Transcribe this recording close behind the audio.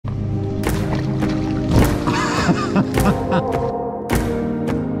Good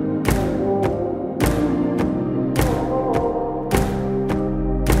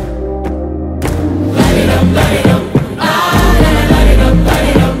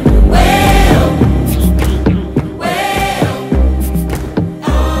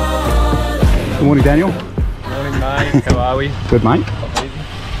morning, Daniel. Morning, mate. How are we? Good, mate.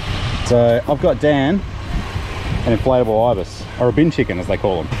 So I've got Dan an inflatable ibis, or a bin chicken as they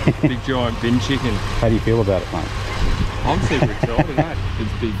call them. Big giant bin chicken. How do you feel about it, mate? I'm super excited, mate.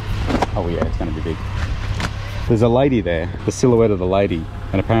 It's big. Oh yeah, it's going to be big. There's a lady there, the silhouette of the lady,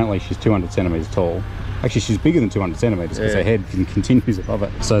 and apparently she's 200 centimetres tall. Actually, she's bigger than 200 centimetres because her head continues above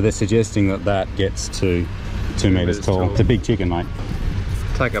it. So they're suggesting that that gets to 2 metres tall. It's a big chicken, mate.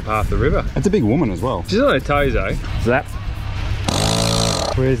 Take up half the river. It's a big woman as well. She's on her toes, though. Zap.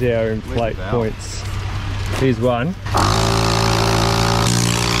 Where's our inflate points? Here's one.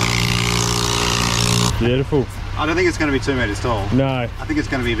 Beautiful. I don't think it's going to be 2 metres tall. No. I think it's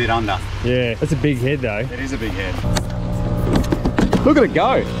going to be a bit under. Yeah, that's a big head though. It is a big head. Look at it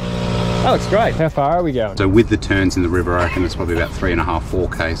go. That looks great. How far are we going? So with the turns in the river, I reckon it's probably about 3.5, 4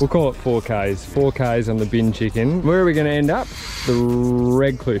 Ks. We'll call it 4 Ks. 4 Ks on the bin chicken. Where are we going to end up? The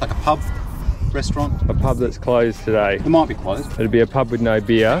Redcliffe. Like a pub, restaurant. A pub that's closed today. It might be closed. It'll be a pub with no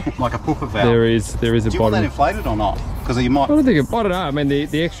beer. Like a pooper valve. There is a Do you want that inflated or not? Because you might. I don't know. I mean,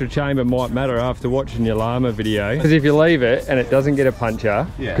 the extra chamber might matter after watching your llama video. Because if you leave it and it doesn't get a puncture,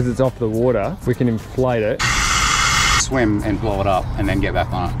 because it's off the water, we can inflate it. Swim and blow it up and then get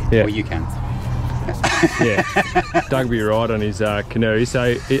back on it. Yeah. Well, you can. Yeah. Doug be right on his canoe, so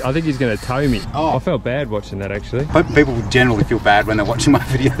I think he's going to tow me. Oh. I felt bad watching that actually. People generally feel bad when they're watching my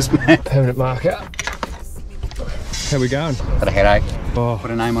videos, man. Permanent marker. How we going? Got a headache. Oh.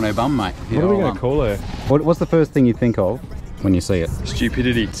 Put a name on her bum, mate. What are we going to call her? What's the first thing you think of when you see it?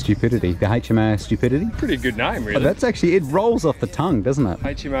 Stupidity. Stupidity. The HMAS Stupidity? Pretty good name, really. Oh, that's actually, it rolls off the tongue, doesn't it?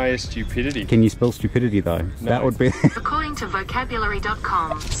 HMAS Stupidity. Can you spell stupidity though? No. That would be... According to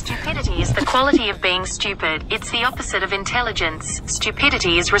vocabulary.com, stupidity is the quality of being stupid. It's the opposite of intelligence.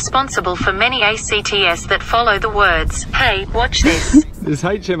 Stupidity is responsible for many ACTs that follow the words, hey, watch this. Does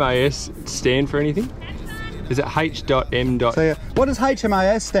HMAS stand for anything? Is it H.M. So, what does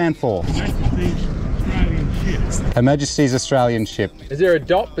HMAS stand for? Her Majesty's Australian Ship. Is there a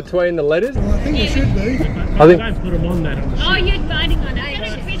dot between the letters? Well, I think there should be. I think... Don't put them on that on the ship. Oh, you're voting on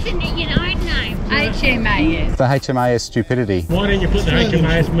isn't it your own name? HMAS. The HMAS Stupidity. Why don't you put the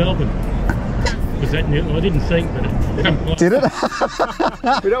HMAS Melbourne? Because that, I didn't think, but it come close. Did it?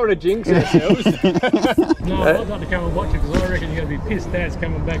 We don't want to jinx ourselves. No, I'd like to come and watch it because I reckon you're going to be pissed Dad's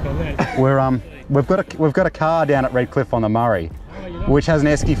coming back on that. We've got a car down at Redcliffe on the Murray, which has an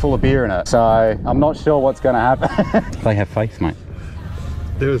esky full of beer in it. So I'm not sure what's going to happen. They have faith, mate.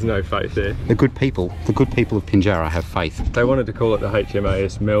 There was no faith there. The good people of Pinjarra have faith. They wanted to call it the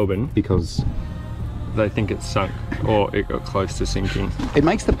HMAS Melbourne Because they think it's sunk or it got close to sinking. it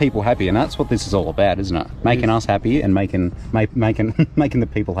makes the people happy, and that's what this is all about, isn't it? Making us happy and making the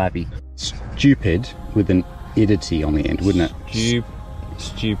people happy. Stupid with an idity on the end, wouldn't it?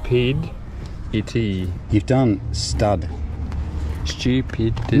 Stupid. Itty. You've done stud.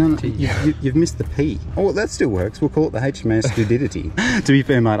 Stupidity. No, you've missed the P. Oh, that still works. We'll call it the HMAS Stupidity. To be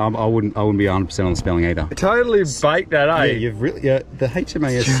fair, mate, I wouldn't be 100% on the spelling either. Totally baked that, eh? Yeah, you've really, the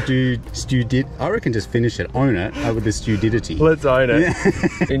HMAS Studid. I reckon just finish it, own it with the Stupidity. Let's own it.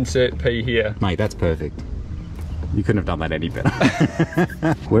 Yeah. Insert P here. Mate, that's perfect. You couldn't have done that any better.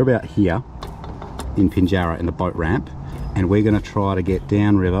 We're about here in Pinjarra in the boat ramp, and we're going to try to get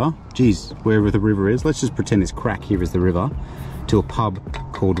downriver. Geez, wherever the river is. Let's just pretend this crack here is the river. To a pub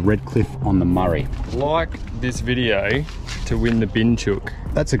called Redcliffe on the Murray. Like this video to win the bin chook.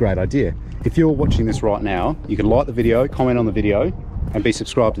 That's a great idea. If you're watching this right now, you can like the video, comment on the video, and be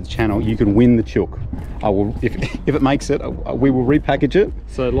subscribed to the channel. You can win the chook. I will, if it makes it, we will repackage it.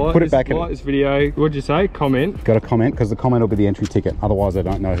 So like, put it back like this video. What'd you say? Comment. Got to comment, because the comment will be the entry ticket. Otherwise, I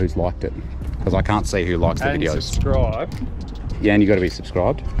don't know who's liked it, because I can't see who likes the And videos. subscribe. Yeah, and you got to be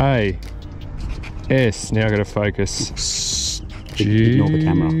subscribed. A. S. Now I got to focus. Ignore the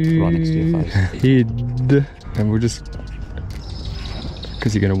camera right next to your face. Hid. And we'll just,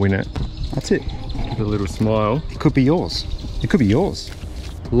 because you're going to win it. That's it. With a little smile. It could be yours. It could be yours.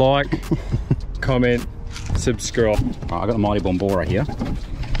 Like, comment, subscribe. Right, I got the Mighty Bombora here,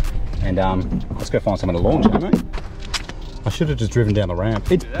 and let's go find someone to launch, haven't we? I should have just driven down the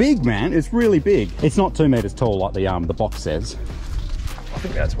ramp. It's big, man. It's really big. It's not 2 meters tall like the box says. I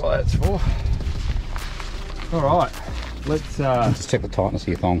think that's what that's for. All right, let's just check the tightness of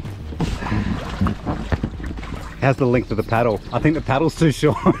your thong. How's the length of the paddle? I think the paddle's too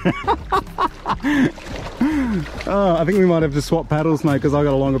short. Oh, I think we might have to swap paddles, mate, because I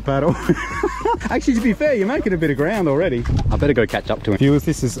got a longer paddle. Actually, to be fair, you're making a bit of ground already. I better go catch up to him. Viewers,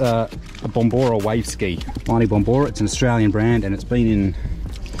 this is a Bombora wave ski. Mighty Bombora, it's an Australian brand and it's been in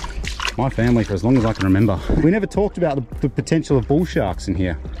my family for as long as I can remember. We never talked about the potential of bull sharks in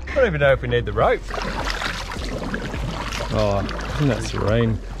here. I don't even know if we need the rope. Oh, isn't that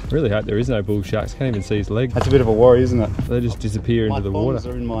serene? I really hope there is no bull sharks. Can't even see his legs. That's a bit of a worry, isn't it? They just disappear into the water. My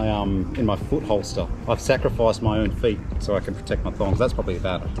thongs are in my foot holster. I've sacrificed my own feet so I can protect my thongs. That's probably a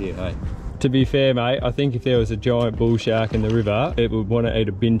bad idea, hey? To be fair, mate, I think if there was a giant bull shark in the river, it would want to eat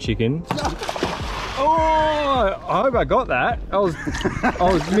a bin chicken. Oh, I hope I got that. I was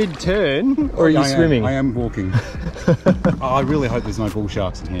mid-turn. Or are you swimming? I am walking. Oh, I really hope there's no bull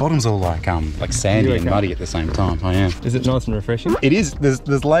sharks in here. Bottom's all like sandy and muddy at the same time. I am. Is it nice and refreshing? It is.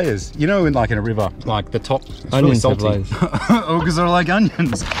 There's layers. You know, in a river, like the top, it's onions really salty. have layers. Oh, because they're like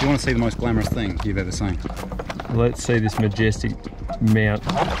onions. You want to see the most glamorous thing you've ever seen? Let's see this majestic mount.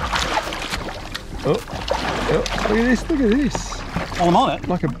 Oh, look at this, look at this. Oh, I'm on it.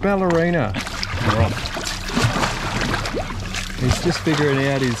 Like a ballerina. All right. He's just figuring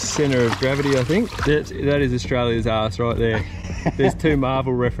out his centre of gravity, I think. That is Australia's arse right there. There's 2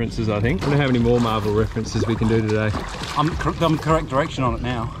 Marvel references, I think. I don't know how many more Marvel references we can do today. I'm correct direction on it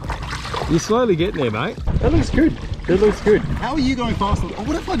now. You're slowly getting there, mate. That looks good. That looks good. How are you going faster? Oh,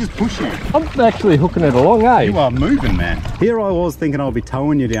 what if I just push you? I'm actually hooking it along, eh? You are moving, man. Here I was thinking I'll be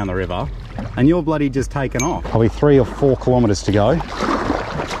towing you down the river, and you're bloody just taking off. Probably 3 or 4 kilometres to go.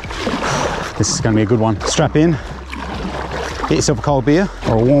 This is going to be a good one. Strap in, get yourself a cold beer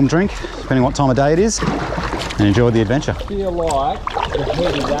or a warm drink, depending what time of day it is, and enjoy the adventure. I feel like the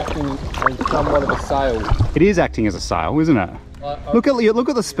head is acting as somewhat of a sail. It is acting as a sail, isn't it? Look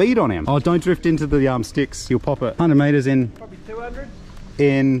at the speed on him. Oh, don't drift into the sticks. You'll pop it. 100 metres in. Probably 200.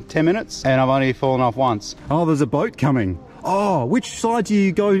 In 10 minutes, and I've only fallen off once. Oh, there's a boat coming. Oh, which side do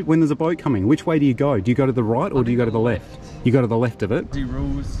you go when there's a boat coming? Which way do you go? Do you go to the right or do you go to the left? You go to the left of it. The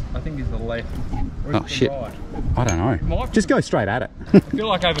rules, I think, is the left. Or is Oh it shit! Right? I don't know. Just go straight at it. I feel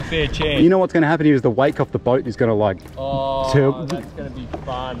like I have a fair chance. You know what's going to happen here is the wake off the boat is going to like oh, that's going to be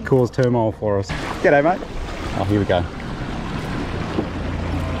fun. Cause turmoil for us. G'day, mate. Oh, here we go.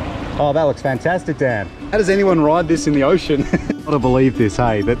 Oh, that looks fantastic, Dan. How does anyone ride this in the ocean? I gotta believe this,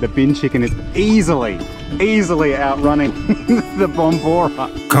 hey, that the bin chicken is easily outrunning the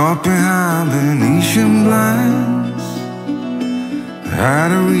Bombora. Caught behind Venetian blinds,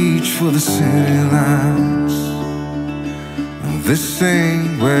 out of reach for the city lights. This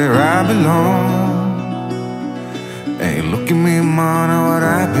ain't where I belong. Hey, look at me, man, what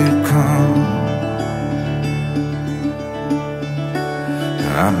I've become.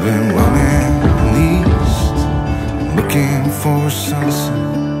 I've been running east, looking for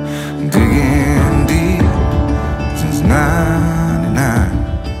something, digging deep since '99.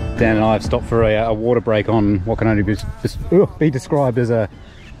 Dan and I have stopped for a water break on what can only be described as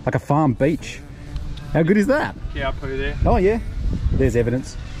like a farm beach. How good is that? Cow poo there. Oh yeah, there's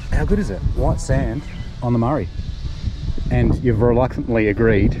evidence. How good is it? White sand on the Murray. And you've reluctantly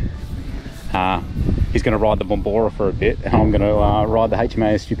agreed he's going to ride the Bombora for a bit, and I'm going to ride the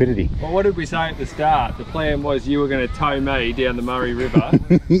HMAS Stupidity. Well, what did we say at the start? The plan was you were going to tow me down the Murray River.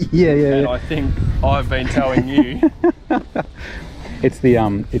 yeah. And I think I've been towing you. It's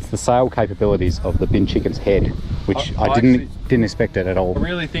the sail capabilities of the bin chicken's head, which I didn't expect it at all. I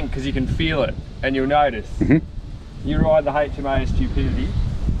really think because you can feel it, and you'll notice. You ride the HMAS Stupidity.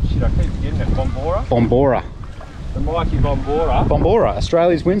 Shit, I keep forgetting it. Bombora. Bombora. The Mikey Bombora. Bombora,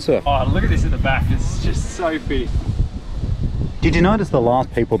 Australia's windsurf. Oh, look at this at the back. It's just so fit. Did you notice the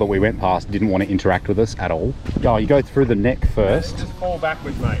last people that we went past didn't want to interact with us at all? Oh, you go through the neck first. Just fall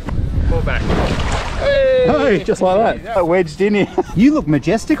backwards, mate. Fall back. Hey, just like that. Wedged in here. You look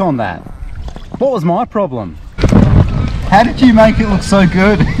majestic on that. What was my problem? How did you make it look so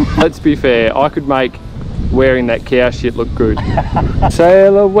good? Let's be fair, I could make wearing that cow shit look good.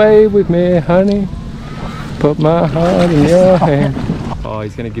 Sail away with me, honey. Put my heart in your hand. Oh,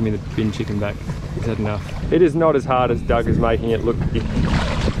 he's going to give me the bin chicken back. Is that enough? It is not as hard as Doug is making it look.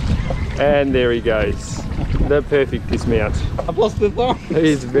 And there he goes. The perfect dismount. I've lost the thong. He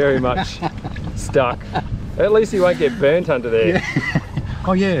is very much stuck. At least he won't get burnt under there. Yeah.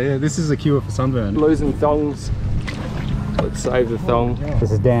 Oh yeah, this is a cure for sunburn. Losing thongs. Let's save the thong.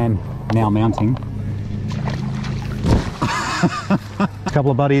 This is Dan now mounting. A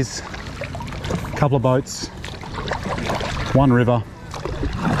couple of buddies. Couple of boats, one river,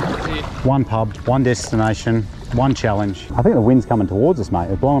 one pub, one destination, one challenge. I think the wind's coming towards us, mate.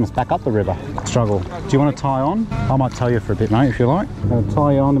 They're blowing us back up the river. Struggle. Do you want to tie on? I might tow you for a bit, mate, if you like. I'm going to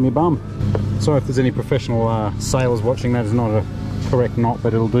tie you onto my bum. Sorry if there's any professional sailors watching, that is not a correct knot,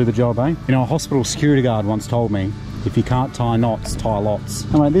 but it'll do the job, eh? You know, a hospital security guard once told me, if you can't tie knots, tie lots.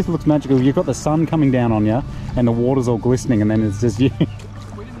 I mean, this looks magical. You've got the sun coming down on you and the water's all glistening, and then it's just you.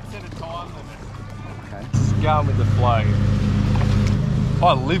 We didn't set a time limit. Okay. Just going with the flow.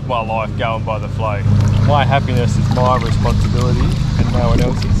 I live my life going by the flow. My happiness is my responsibility and no one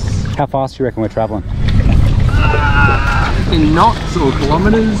else's. How fast do you reckon we're travelling? In knots or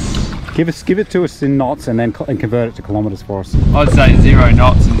kilometres? Give it to us in knots and then convert it to kilometres for us. I'd say 0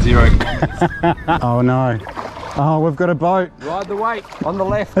 knots and 0 kilometres. Oh no. Oh, we've got a boat. Ride the wake on the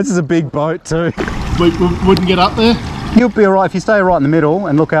left. This is a big boat too. We wouldn't get up there? You'll be alright if you stay right in the middle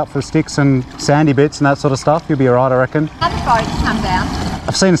and look out for sticks and sandy bits and that sort of stuff. You'll be alright, I reckon. Other boats come down.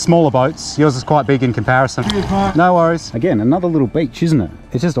 I've seen smaller boats. Yours is quite big in comparison. No worries. Again, another little beach, isn't it?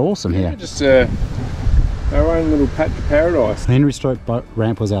 It's just awesome here. Just our own little patch of paradise. The Henry Strait boat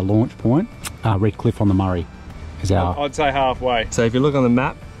ramp was our launch point. Red Cliff on the Murray is our... I'd say halfway. So if you look on the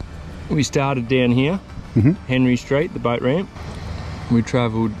map, we started down here, Henry Strait, the boat ramp. We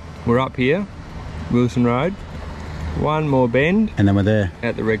travelled, we're up here, Wilson Road, one more bend. And then we're there.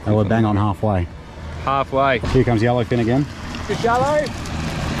 At the Red Cliff. And we're bang on halfway. Halfway. Here comes Yellowfin again. Good yellow.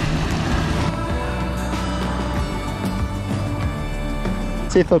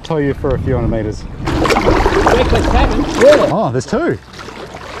 See if they'll tow you for a few hundred metres. Yeah. Oh, there's two.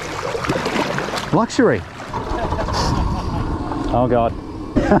 Luxury. Oh God.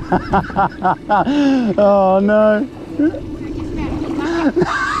 Oh no.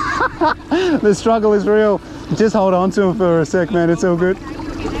 The struggle is real. Just hold on to him for a sec, man. It's all good.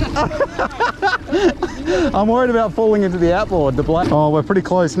 I'm worried about falling into the outboard. The black. Oh, we're pretty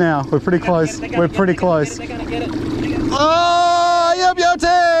close now. We're pretty close. We're pretty close. They're gonna get it. Oh, yup,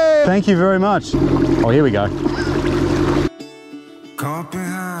 Yoti! Thank you very much. Oh, here we go. Caught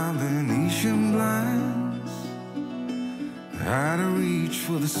behind Venetian blinds, had to reach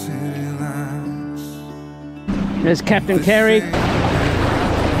for the city lights. There's Captain Kerry.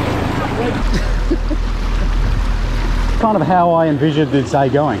 Kind of how I envisioned this day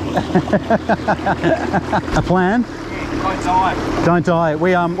going. A plan? Don't die. Don't die.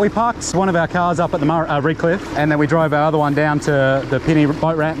 We parked one of our cars up at the Red Cliff, and then we drove our other one down to the Penny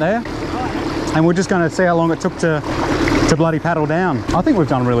boat ramp there. And we're just going to see how long it took to bloody paddle down. I think we've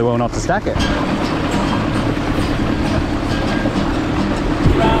done really well not to stack it.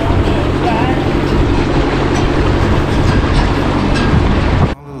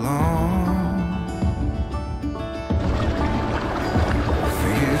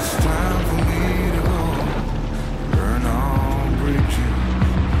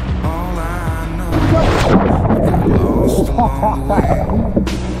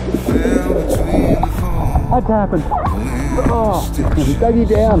 What happened? Oh, he dug you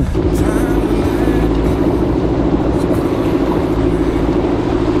down.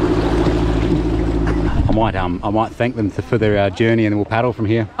 I might thank them for their journey, and then we'll paddle from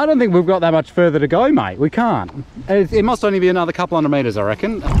here. I don't think we've got that much further to go, mate. We can't. It must only be another couple hundred metres, I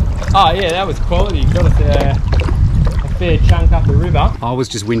reckon. Oh yeah, that was quality. Got us a fair chunk up the river. I was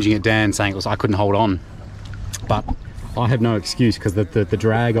just whinging at Dan saying I couldn't hold on, but I have no excuse because the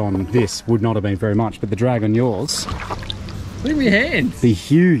drag on this would not have been very much, but the drag on yours. Look at my hands. The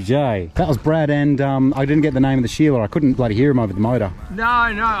huge, eh? That was Brad, and I didn't get the name of the Shearer. I couldn't bloody hear him over the motor. No,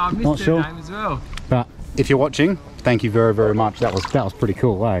 I missed their name as well. But if you're watching, thank you very, very much. That was pretty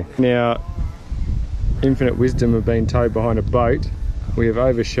cool, eh? Now, Infinite Wisdom have been towed behind a boat. We have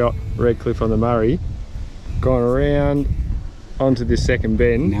overshot Red Cliff on the Murray, gone around onto this second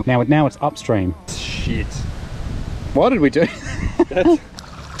bend. Now it's upstream. Shit. What did we do?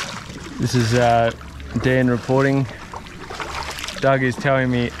 This is Dan reporting. Doug is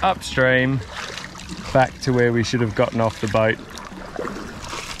telling me upstream, back to where we should have gotten off the boat.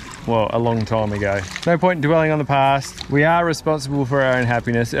 Well, a long time ago. No point in dwelling on the past. We are responsible for our own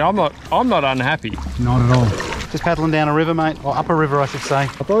happiness. And I'm not unhappy. Not at all. Just paddling down a river, mate, or up a river, I should say. I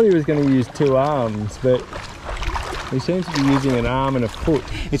thought he was going to use 2 arms, but he seems to be using an arm and a foot.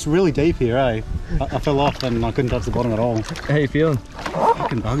 It's really deep here, eh? I fell off and I couldn't touch the bottom at all. How you feeling?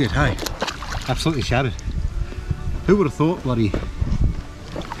 Fucking buggered, hey. Absolutely shattered. Who would have thought, bloody,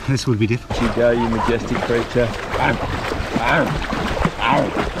 this would be difficult? You go, you majestic creature.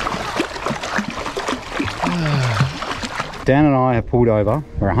 Dan and I have pulled over.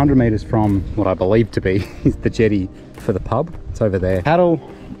 We're 100 metres from what I believe to be is the jetty for the pub. It's over there. Paddle,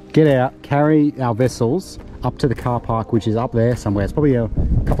 get out, carry our vessels up to the car park, which is up there somewhere. It's probably a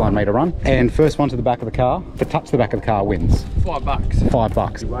couple hundred metre run. And first one to the back of the car, to touch the back of the car wins. $5.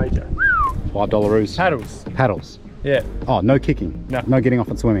 $5. Wager. $5-roos. Paddles. Paddles. Yeah. Oh, no kicking. No. No getting off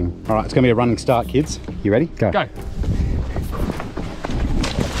and swimming. All right, it's gonna be a running start, kids. You ready? Go. Go.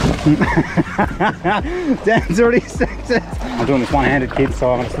 Dan's already set it. I'm doing this one-handed, kids,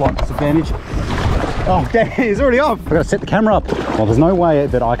 so I'm at a slight disadvantage. Oh, Dan, he's already off. I've got to set the camera up. Well, there's no way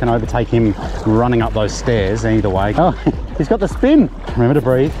that I can overtake him running up those stairs either way. Oh, he's got the spin. Remember to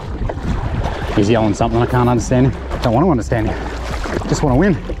breathe. He's yelling something I can't understand him. Don't want to understand him. Just want to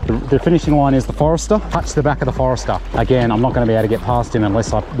win. The finishing line is the Forester. Touch the back of the Forester. Again, I'm not going to be able to get past him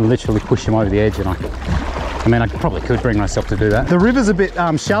unless I literally push him over the edge, and I mean, I probably could bring myself to do that. The river's a bit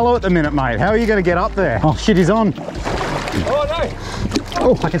shallow at the minute, mate. How are you going to get up there? Oh, shit, he's on. Oh, no.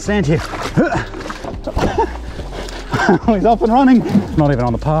 Oh, I can stand here. He's up and running. Not even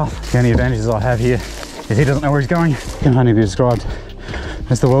on the path. The only advantages I have here is he doesn't know where he's going. Can only be described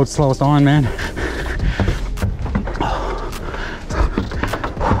as the world's slowest Ironman.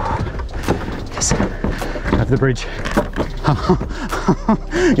 Yes, over the bridge.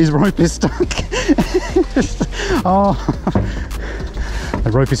 His rope is stuck. Oh,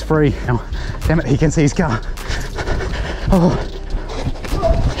 the rope is free. Oh, damn it, he can see his car. Oh.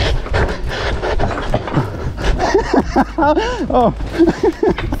 Oh,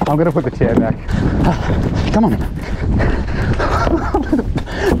 I'm gonna put the chair back. Come on.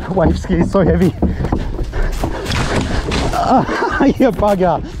 Wave ski is so heavy. You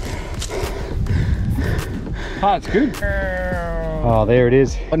bugger. Oh, it's good. Oh, there it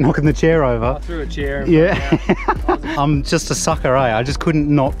is. Knocking the chair over. I threw a chair. Yeah. I'm just a sucker, eh? I just couldn't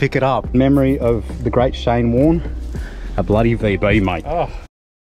not pick it up. Memory of the great Shane Warne. A bloody VB, mate. Oh.